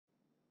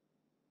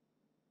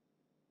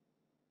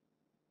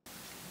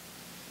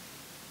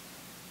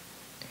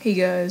Hey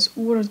guys,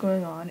 what is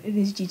going on? It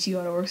is GT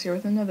AutoWorks here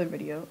with another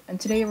video, and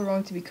today we're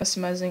going to be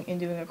customizing and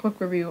doing a quick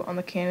review on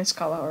the Canis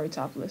Kalahari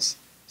topless.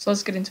 So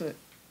let's get into it.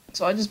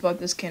 So I just bought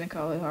this Canis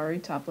Kalahari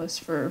topless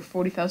for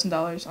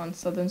 $40,000 on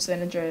Southern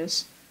San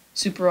Andreas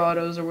Super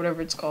Autos or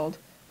whatever it's called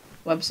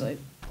website.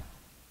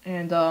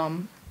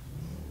 And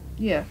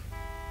yeah,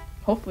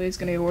 hopefully it's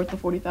gonna be worth the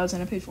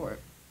 $40,000 I paid for it.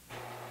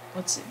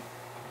 Let's see.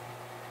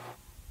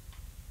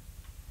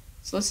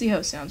 So let's see how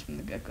it sounds from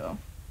the get-go.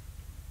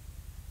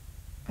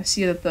 I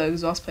see that the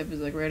exhaust pipe is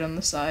like right on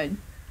the side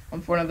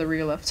on front of the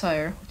rear left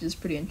tire, which is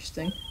pretty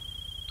interesting.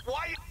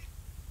 Why?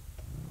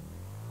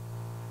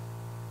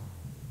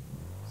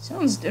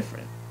 Sounds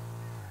different.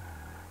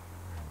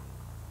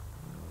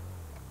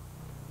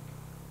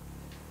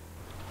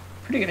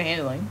 Pretty good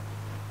handling.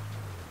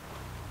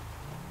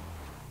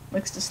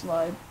 Likes to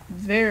slide.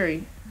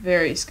 Very,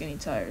 very skinny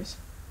tires.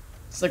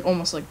 It's like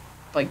almost like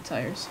bike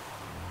tires.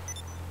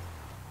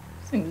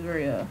 This thing's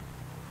very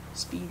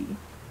speedy.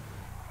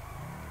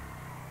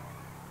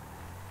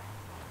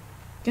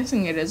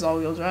 Guessing it is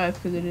all-wheel drive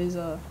because it is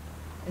it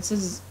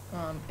says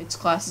its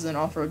class is an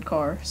off-road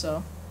car,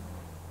 so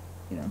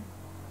you know,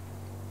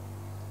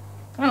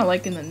 kind of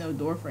liking the no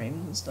door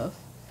frames and stuff.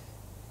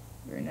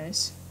 Very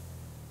nice.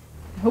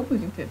 I hope we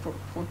can fit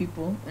four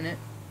people in it.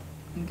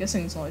 I'm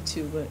guessing it's only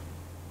two, but it'd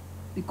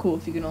be cool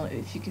if you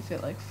could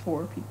fit like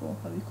 4 people.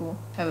 That'd be cool.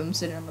 Have them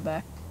sitting on the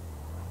back.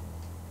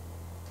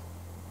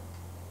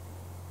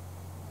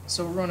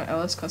 So we're going to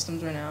LS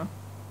Customs right now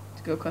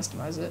to go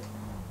customize it.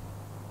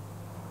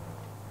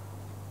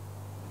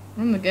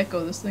 From the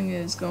get-go, this thing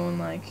is going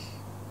like,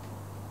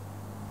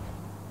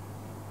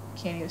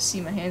 can't even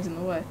see my hands in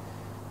the way.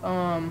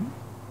 I'm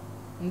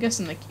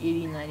guessing like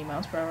 80, 90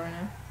 miles per hour right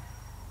now.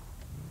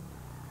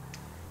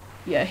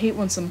 Yeah, I hate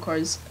when some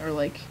cars are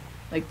like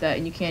that,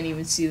 and you can't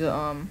even see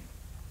the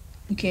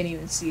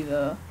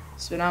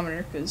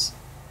speedometer because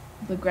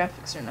the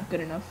graphics are not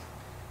good enough,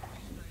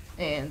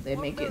 and they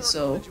make it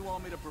so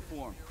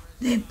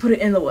they put it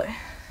in the way.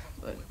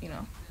 But you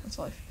know, that's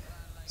life.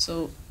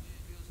 So.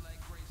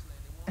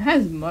 It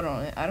has mud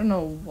on it. I don't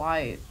know why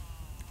it's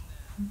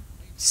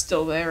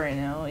still there right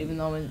now, even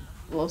though I'm in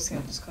Los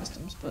Angeles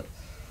Customs, but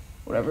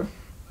whatever.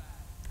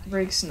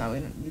 Brakes, no, we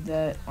don't need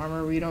that.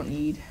 Armor, we don't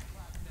need.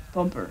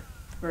 Bumper,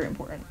 very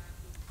important.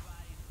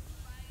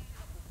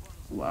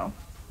 Wow.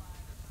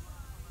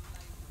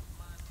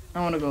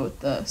 I want to go with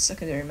the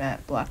secondary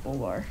matte black bull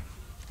bar.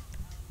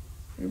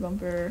 Rear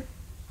bumper.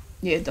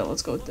 Yeah,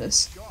 let's go with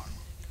this.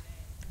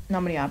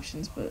 Not many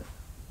options, but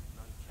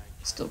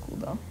still cool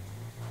though.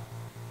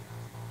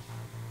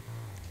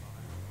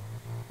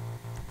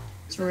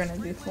 So we're gonna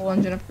do full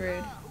engine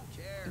upgrade,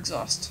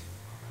 exhaust.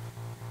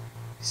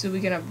 So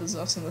we can have the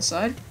exhaust on the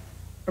side,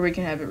 or we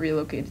can have it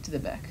relocated to the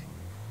back.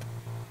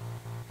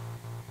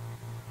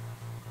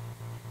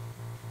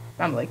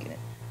 I'm liking it.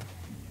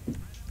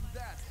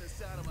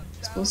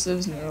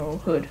 Explosives,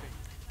 no. Hood.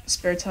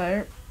 Spare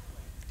tire.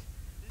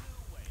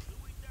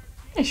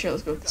 Yeah, sure,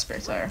 let's go with the spare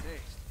tire.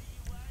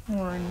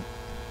 Horn.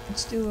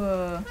 Let's do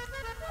a...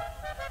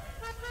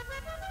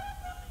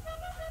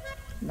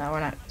 No,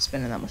 we're not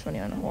spending that much money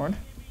on a horn.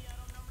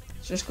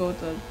 Just go with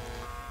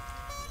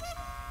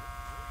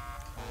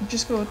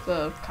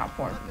the cop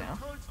horn for now.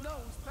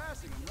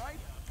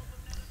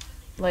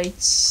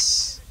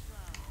 Lights,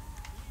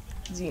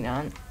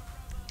 xenon.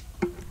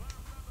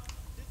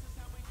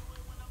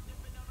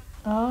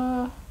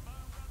 No,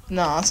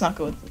 let's not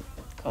go with the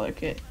color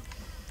kit.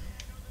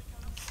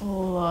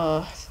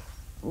 Full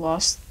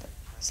lost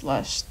 /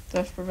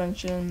 theft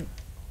prevention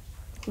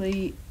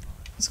plate.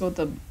 Let's go with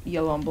the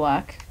yellow and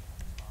black.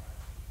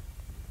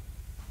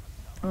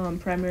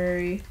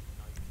 Primary,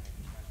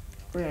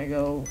 we're gonna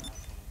go,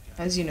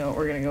 as you know,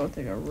 we're gonna go with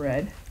like a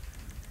red.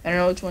 I don't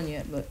know which one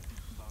yet, but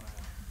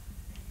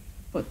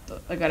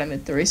I gotta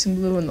admit, the racing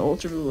blue and the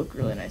ultra blue look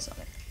really nice on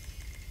it.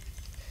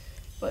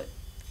 But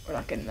we're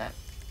not getting that.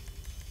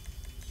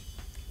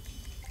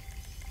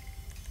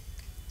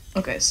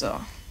 Okay,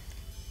 so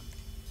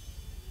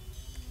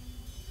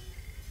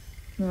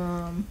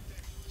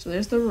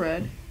there's the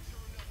red.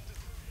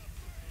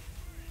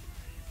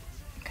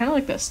 Kind of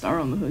like that star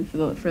on the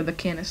hood for the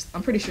Canis.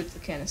 I'm pretty sure it's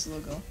the Canis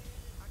logo.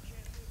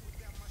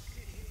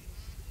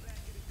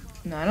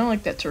 No, I don't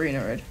like that Torino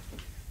red.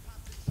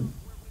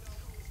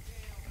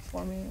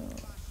 Formula.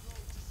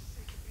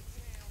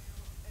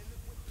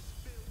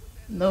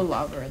 No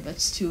lava red.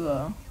 That's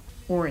too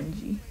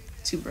orangey.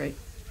 Too bright.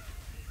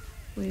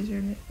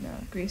 Blazer. No,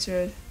 grace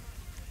red.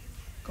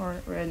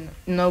 Garnet red.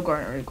 No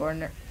garnet red.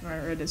 Garnet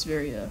red is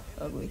very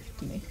ugly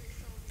to me.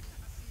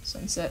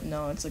 Sunset.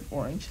 No, it's like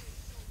orange.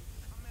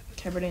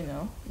 Cabernet,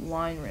 no.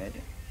 Wine red.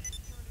 I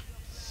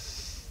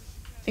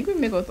think we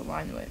may go with the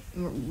wine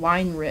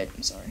red.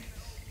 I'm sorry.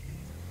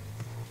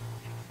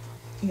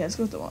 Yeah, let's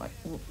go with the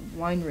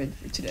wine red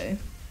for today.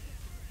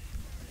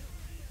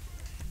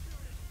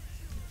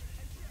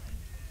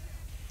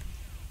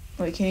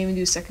 Oh, you can't even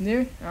do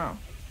secondary? Oh,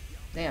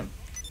 damn.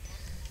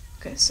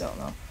 Okay, so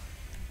no.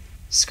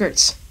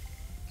 Skirts.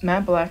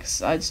 Matte black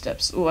side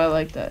steps. Oh, I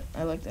like that.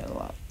 I like that a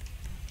lot.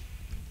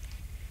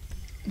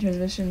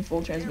 Transmission,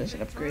 full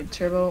transmission upgrade.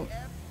 Turbo.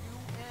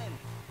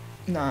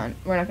 Nah,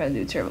 we're not gonna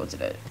do turbo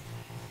today.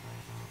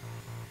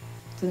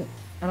 I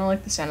don't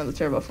like the sound of the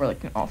turbo for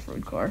like an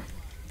off-road car.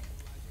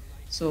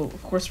 So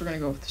of course we're gonna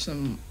go with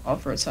some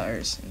off-road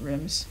tires and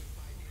rims.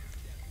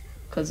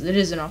 Cause it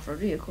is an off-road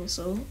vehicle,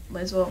 so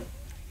might as well.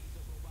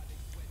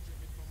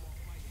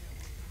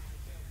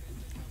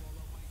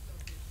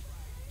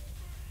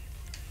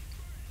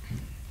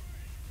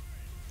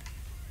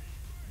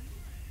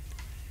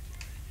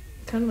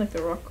 Kind of like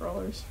the rock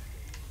crawlers.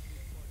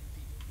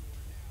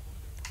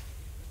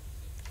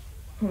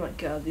 Oh my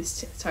god,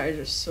 these tires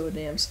are so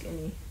damn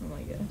skinny. Oh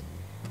my god.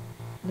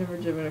 Never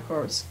driven a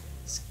car with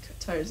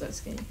tires that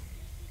skinny.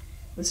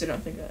 At least I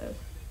don't think I have.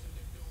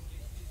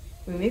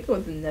 We may go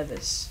with the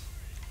Nevis.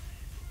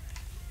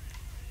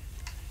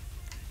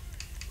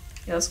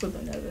 Yeah, let's go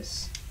with the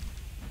Nevis.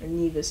 Or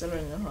Nevis, I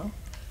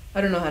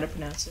don't know how to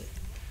pronounce it.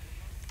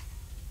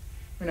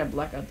 We're gonna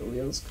black out the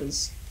wheels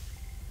because,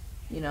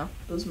 you know,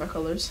 those are my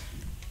colors.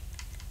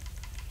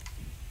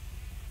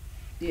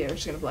 Yeah, we're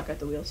just gonna black out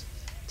the wheels.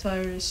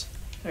 Tires,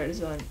 tire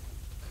design,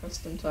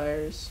 custom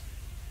tires.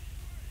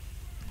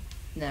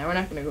 Nah, we're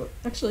not gonna go.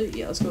 Actually,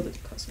 yeah, let's go with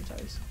the custom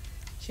tires.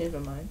 Change my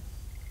mind.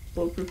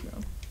 Bulletproof, no.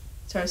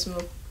 Tire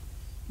smoke,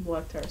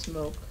 black tire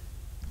smoke.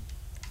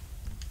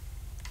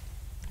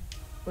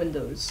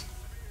 Windows.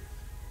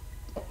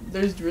 Oh,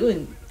 there's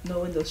really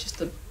no windows, just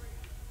the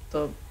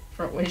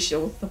front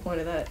windshield. What's the point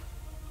of that?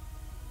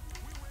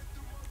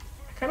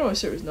 I kind of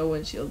wish there was no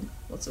windshield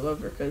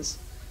whatsoever, because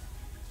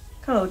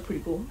kind of look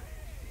pretty cool.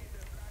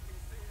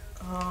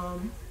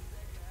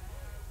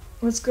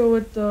 Let's go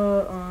with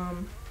the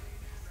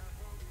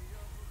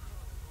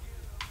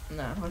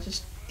nah, I'll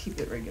just keep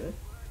it regular.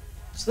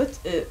 So that's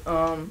it.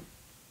 Let's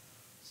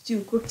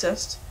do a quick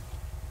test.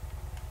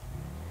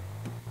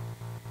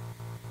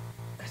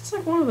 It's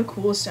like one of the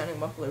coolest sounding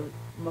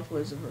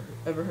mufflers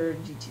ever heard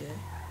in GTA.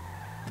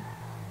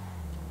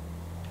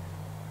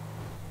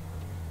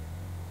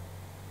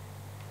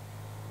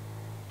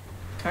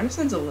 Kind of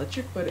sounds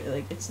electric, but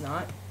it's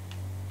not.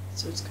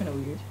 So it's kind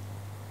of weird.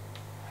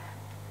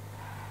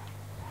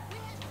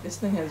 This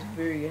thing has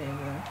very good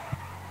handling.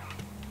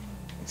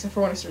 Except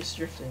for when it starts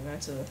drifting,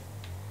 that's a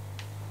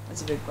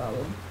big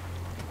problem.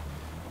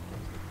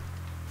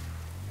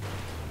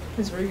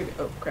 It's very good.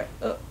 Oh crap!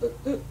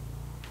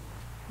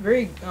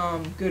 Very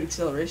good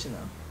acceleration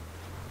though.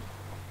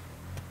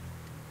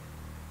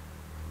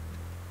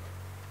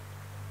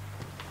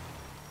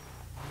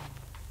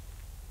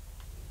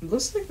 It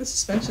looks like the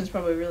suspension is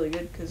probably really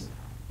good because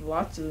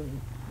lots of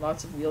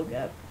wheel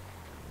gap.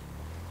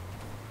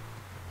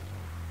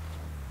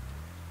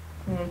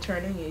 When I'm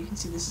turning, you can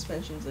see the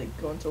suspension's like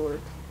going to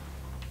work.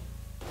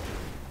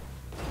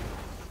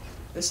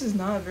 This is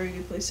not a very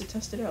good place to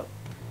test it out.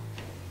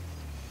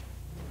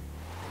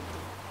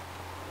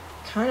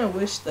 Kind of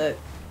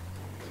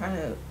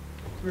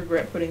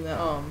regret putting that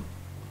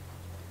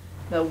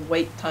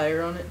white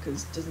tire on it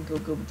because it doesn't go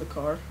good with the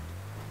car.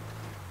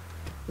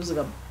 There's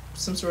like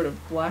some sort of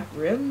black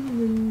rim,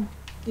 and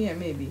yeah,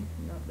 maybe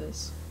not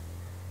this.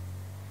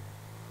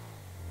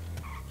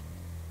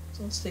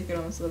 So let's take it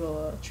on this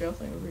little trail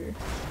thing over here.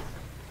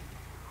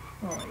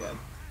 Oh my god.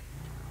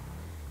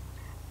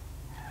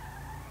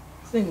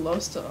 This thing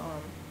loves to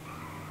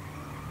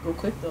go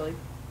quick though, like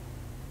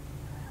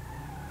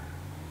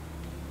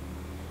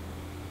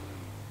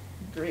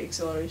great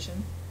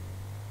acceleration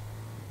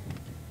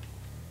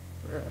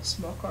for a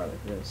small car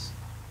like this.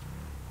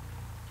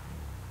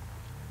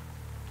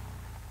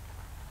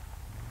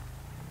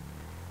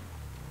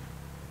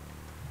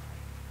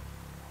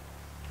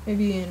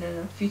 Maybe in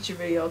a future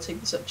video I'll take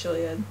this up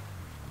Chiliad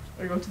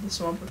or go to the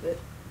swamp with it.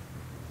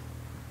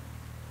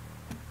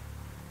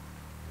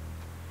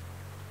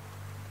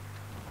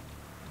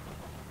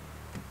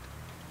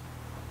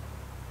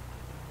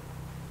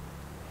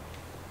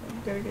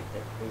 Gotta get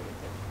there.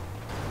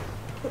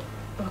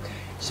 Okay,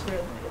 just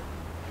barely made it.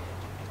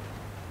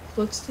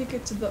 So let's take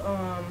it to the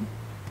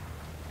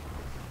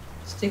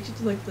let's take it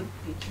to like the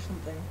beach or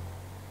something.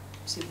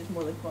 See if there's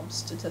more like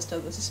bumps to test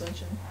out the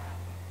suspension.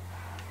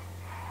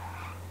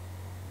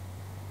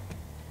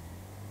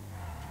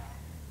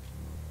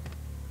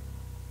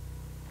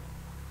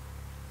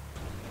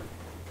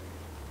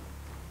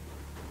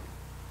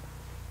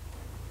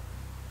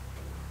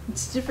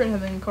 It's different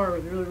having a car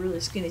with really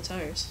skinny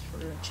tires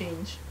for a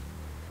change.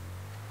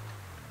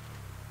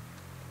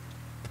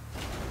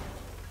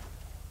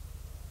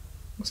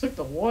 Looks like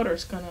the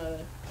water's kind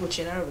of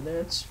glitching out over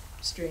there. It's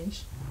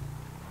strange.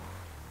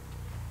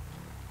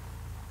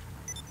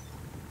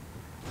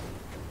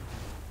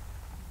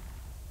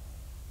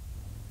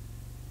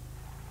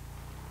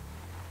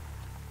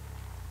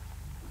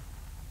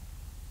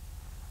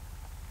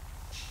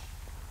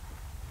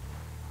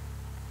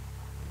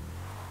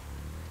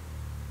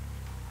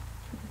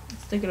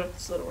 Let's take it up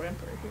this little ramp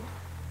right here.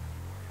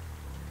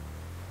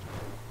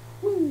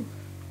 Woo!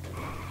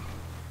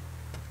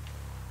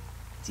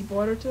 Deep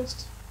water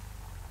test?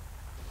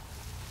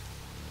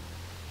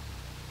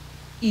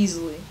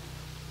 Easily.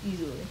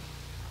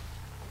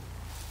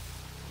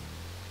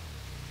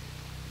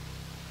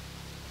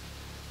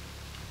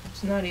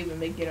 It's not even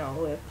making it all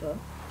the way up the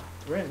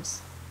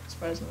rims,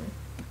 surprisingly.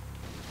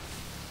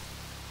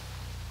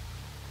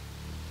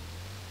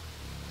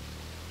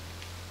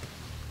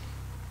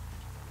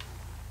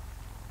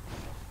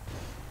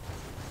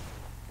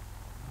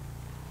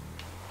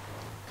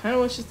 Kind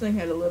of wish this thing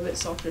had a little bit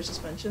softer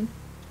suspension.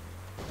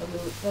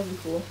 That'd be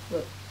cool, but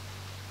it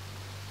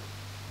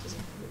doesn't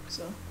have it,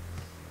 so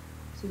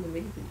we can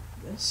make it do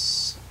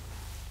this.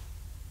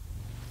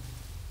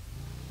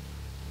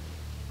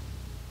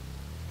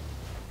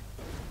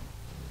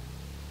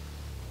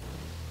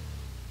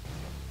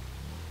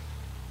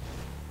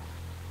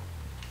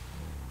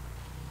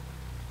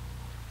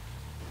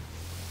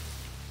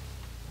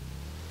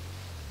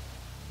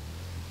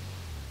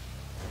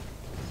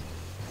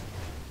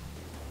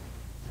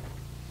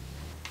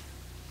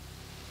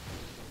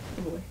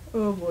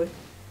 Oh boy.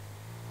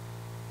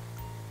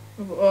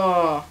 Oh boy.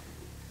 Oh.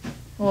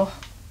 Well,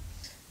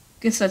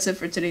 guess that's it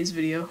for today's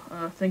video.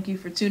 Thank you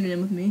for tuning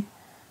in with me,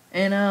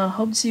 and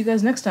hope to see you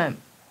guys next time.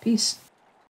 Peace.